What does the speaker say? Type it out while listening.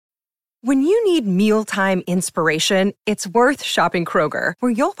When you need mealtime inspiration, it's worth shopping Kroger,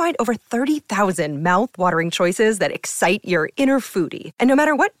 where you'll find over 30,000 mouth-watering choices that excite your inner foodie. And no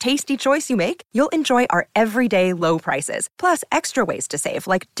matter what tasty choice you make, you'll enjoy our everyday low prices, plus extra ways to save,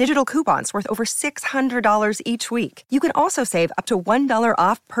 like digital coupons worth over $600 each week. You can also save up to $1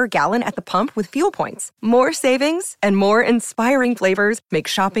 off per gallon at the pump with fuel points. More savings and more inspiring flavors make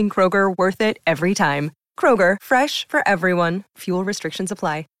shopping Kroger worth it every time. Kroger, fresh for everyone. Fuel restrictions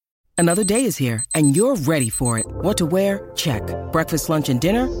apply. Another day is here, and you're ready for it. What to wear? Check. Breakfast, lunch, and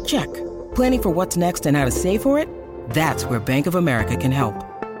dinner? Check. Planning for what's next and how to save for it? That's where Bank of America can help.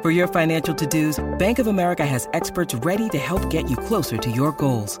 For your financial to-dos, Bank of America has experts ready to help get you closer to your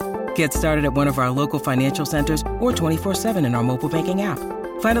goals. Get started at one of our local financial centers or 24/7 in our mobile banking app.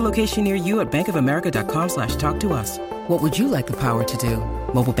 Find a location near you at bankofamerica.com/talktous. What would you like the power to do?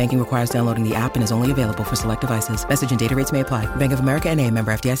 Mobile banking requires downloading the app and is only available for select devices. Message and data rates may apply. Bank of America N.A.,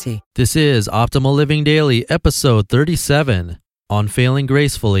 member FDIC. This is Optimal Living Daily, episode 37, on Failing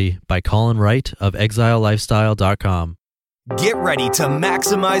Gracefully by Colin Wright of ExileLifestyle.com. Get ready to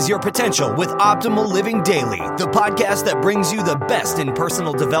maximize your potential with Optimal Living Daily, the podcast that brings you the best in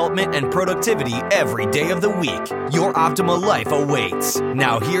personal development and productivity every day of the week. Your optimal life awaits.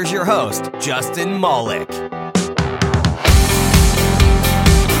 Now here's your host, Justin Malik.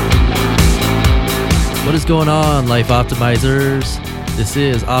 What is going on, Life Optimizers? This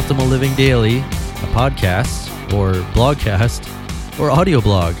is Optimal Living Daily, a podcast, or blogcast, or audio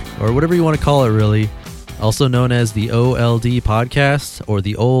blog, or whatever you want to call it, really. Also known as the OLD podcast, or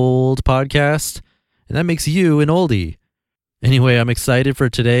the Old Podcast, and that makes you an oldie. Anyway, I'm excited for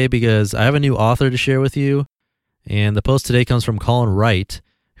today because I have a new author to share with you, and the post today comes from Colin Wright,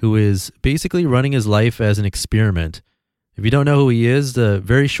 who is basically running his life as an experiment. If you don't know who he is, the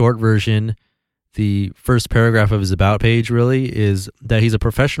very short version, the first paragraph of his About page really, is that he's a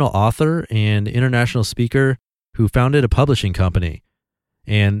professional author and international speaker who founded a publishing company.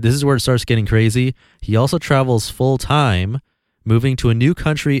 And this is where it starts getting crazy. He also travels full-time, moving to a new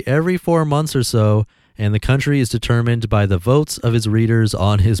country every 4 months or so, and the country is determined by the votes of his readers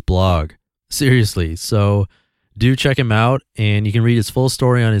on his blog. Seriously, so do check him out, and you can read his full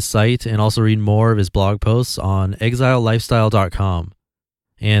story on his site and also read more of his blog posts on ExileLifestyle.com.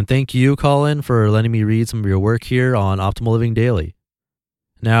 And thank you, Colin, for letting me read some of your work here on Optimal Living Daily.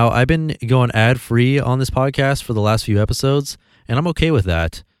 Now, I've been going ad-free on this podcast for the last few episodes, and I'm okay with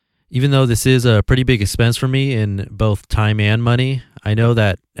that. Even though this is a pretty big expense for me in both time and money, I know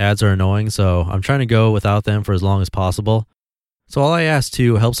that ads are annoying, so I'm trying to go without them for as long as possible. So all I ask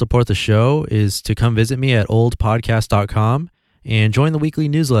to help support the show is to come visit me at oldpodcast.com and join the weekly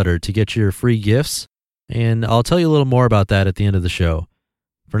newsletter to get your free gifts, and I'll tell you a little more about that at the end of the show.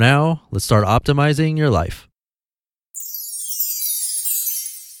 For now, let's start optimizing your life.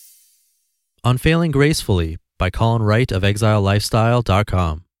 On Failing Gracefully by Colin Wright of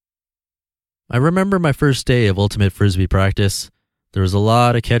ExileLifestyle.com. I remember my first day of Ultimate Frisbee practice. There was a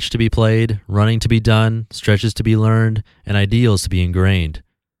lot of catch to be played, running to be done, stretches to be learned, and ideals to be ingrained.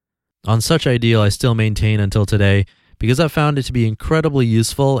 On such ideal I still maintain until today because I've found it to be incredibly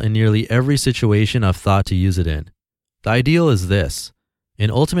useful in nearly every situation I've thought to use it in. The ideal is this. In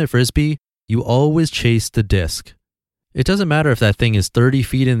Ultimate Frisbee, you always chase the disc. It doesn't matter if that thing is 30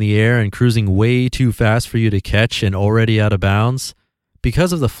 feet in the air and cruising way too fast for you to catch and already out of bounds.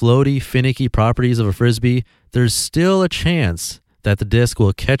 Because of the floaty, finicky properties of a Frisbee, there's still a chance that the disc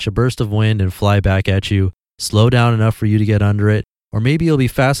will catch a burst of wind and fly back at you, slow down enough for you to get under it, or maybe you'll be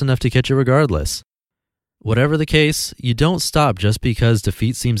fast enough to catch it regardless. Whatever the case, you don't stop just because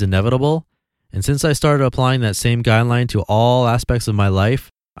defeat seems inevitable. And since I started applying that same guideline to all aspects of my life,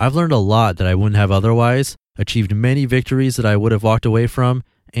 I've learned a lot that I wouldn't have otherwise, achieved many victories that I would have walked away from,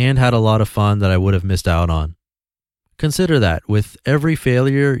 and had a lot of fun that I would have missed out on. Consider that with every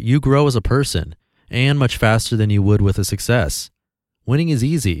failure, you grow as a person, and much faster than you would with a success. Winning is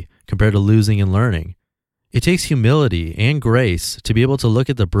easy compared to losing and learning. It takes humility and grace to be able to look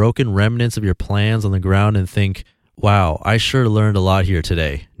at the broken remnants of your plans on the ground and think, wow, I sure learned a lot here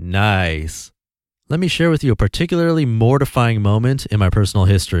today. Nice. Let me share with you a particularly mortifying moment in my personal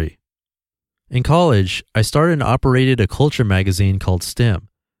history. In college, I started and operated a culture magazine called STEM.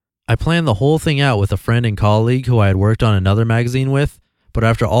 I planned the whole thing out with a friend and colleague who I had worked on another magazine with, but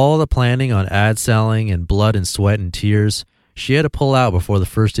after all the planning on ad selling and blood and sweat and tears, she had to pull out before the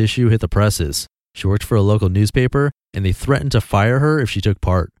first issue hit the presses. She worked for a local newspaper, and they threatened to fire her if she took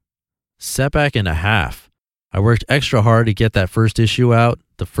part. Setback and a half. I worked extra hard to get that first issue out,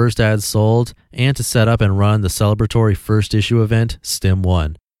 the first ad sold, and to set up and run the celebratory first issue event, STEM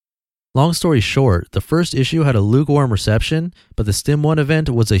 1. Long story short, the first issue had a lukewarm reception, but the Stim 1 event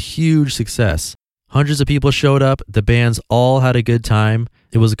was a huge success. Hundreds of people showed up, the bands all had a good time,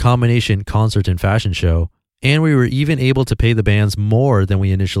 it was a combination concert and fashion show, and we were even able to pay the bands more than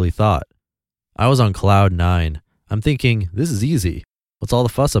we initially thought. I was on cloud 9. I'm thinking, this is easy. What's all the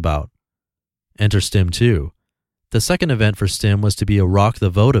fuss about? Enter Stim 2. The second event for Stim was to be a Rock the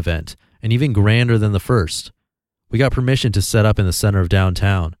Vote event, and even grander than the first. We got permission to set up in the center of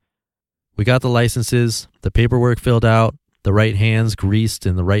downtown. We got the licenses, the paperwork filled out, the right hands greased,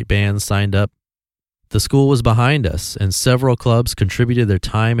 and the right bands signed up. The school was behind us, and several clubs contributed their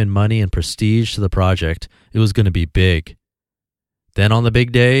time and money and prestige to the project. It was going to be big. Then on the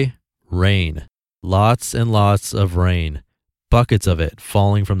big day, rain. Lots and lots of rain. Buckets of it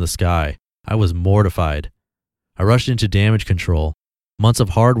falling from the sky. I was mortified. I rushed into damage control. Months of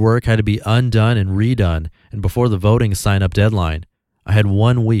hard work had to be undone and redone, and before the voting sign-up deadline, I had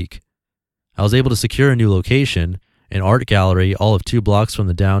 1 week. I was able to secure a new location, an art gallery all of 2 blocks from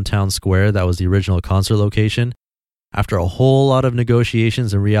the downtown square that was the original concert location. After a whole lot of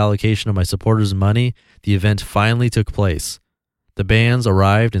negotiations and reallocation of my supporters' money, the event finally took place. The bands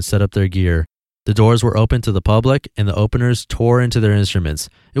arrived and set up their gear. The doors were open to the public, and the openers tore into their instruments.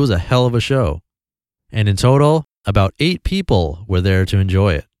 It was a hell of a show. And in total, about 8 people were there to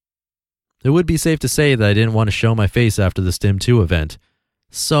enjoy it. It would be safe to say that I didn't want to show my face after the Stim 2 event.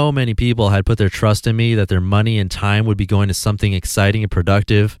 So many people had put their trust in me that their money and time would be going to something exciting and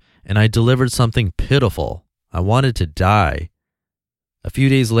productive, and I delivered something pitiful. I wanted to die. A few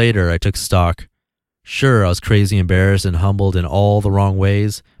days later, I took stock. Sure, I was crazy embarrassed and humbled in all the wrong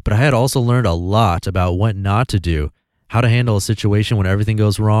ways, but I had also learned a lot about what not to do, how to handle a situation when everything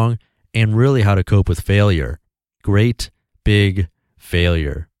goes wrong, and really how to cope with failure. Great, big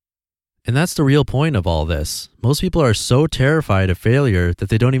failure. And that's the real point of all this. Most people are so terrified of failure that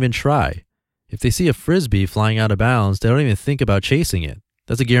they don't even try. If they see a frisbee flying out of bounds, they don't even think about chasing it.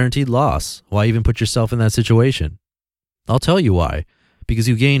 That's a guaranteed loss. Why even put yourself in that situation? I'll tell you why. Because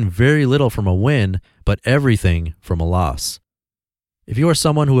you gain very little from a win, but everything from a loss. If you are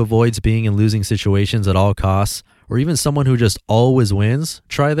someone who avoids being in losing situations at all costs, or even someone who just always wins,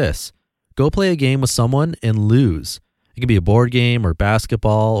 try this. Go play a game with someone and lose. It can be a board game or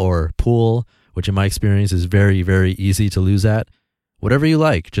basketball or pool, which in my experience is very, very easy to lose at. Whatever you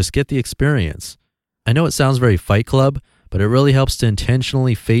like, just get the experience. I know it sounds very Fight Club, but it really helps to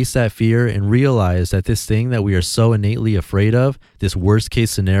intentionally face that fear and realize that this thing that we are so innately afraid of, this worst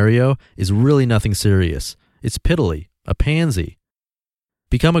case scenario, is really nothing serious. It's piddly, a pansy.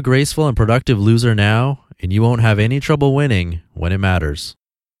 Become a graceful and productive loser now, and you won't have any trouble winning when it matters.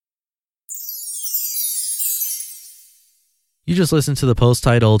 You just listened to the post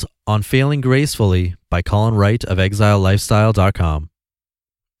titled On Failing Gracefully by Colin Wright of ExileLifestyle.com.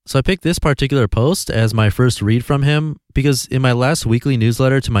 So I picked this particular post as my first read from him because in my last weekly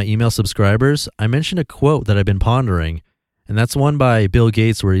newsletter to my email subscribers, I mentioned a quote that I've been pondering, and that's one by Bill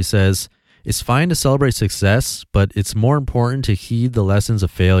Gates where he says, "It's fine to celebrate success, but it's more important to heed the lessons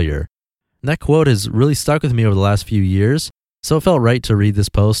of failure." And that quote has really stuck with me over the last few years, so it felt right to read this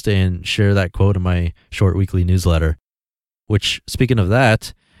post and share that quote in my short weekly newsletter. Which, speaking of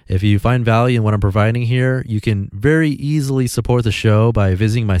that, if you find value in what I'm providing here, you can very easily support the show by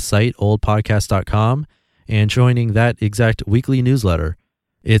visiting my site, oldpodcast.com, and joining that exact weekly newsletter.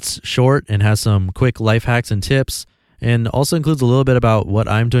 It's short and has some quick life hacks and tips, and also includes a little bit about what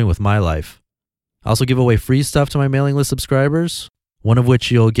I'm doing with my life. I also give away free stuff to my mailing list subscribers, one of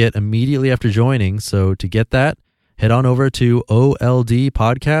which you'll get immediately after joining, so to get that, head on over to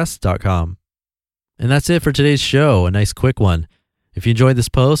oldpodcast.com. And that's it for today's show, a nice quick one. If you enjoyed this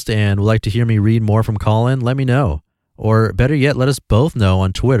post and would like to hear me read more from Colin, let me know. Or better yet, let us both know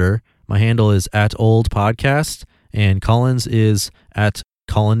on Twitter. My handle is @oldpodcast, and Colin's is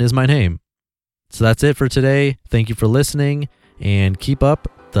 @ColinIsMyName. So that's it for today. Thank you for listening, and keep up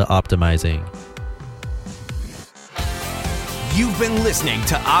the optimizing. You've been listening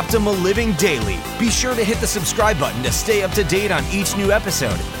to Optimal Living Daily. Be sure to hit the subscribe button to stay up to date on each new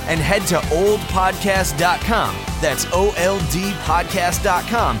episode and head to oldpodcast.com. That's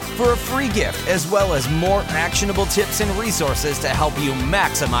OLDpodcast.com for a free gift as well as more actionable tips and resources to help you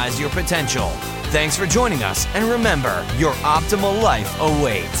maximize your potential. Thanks for joining us, and remember, your optimal life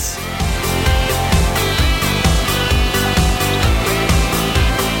awaits.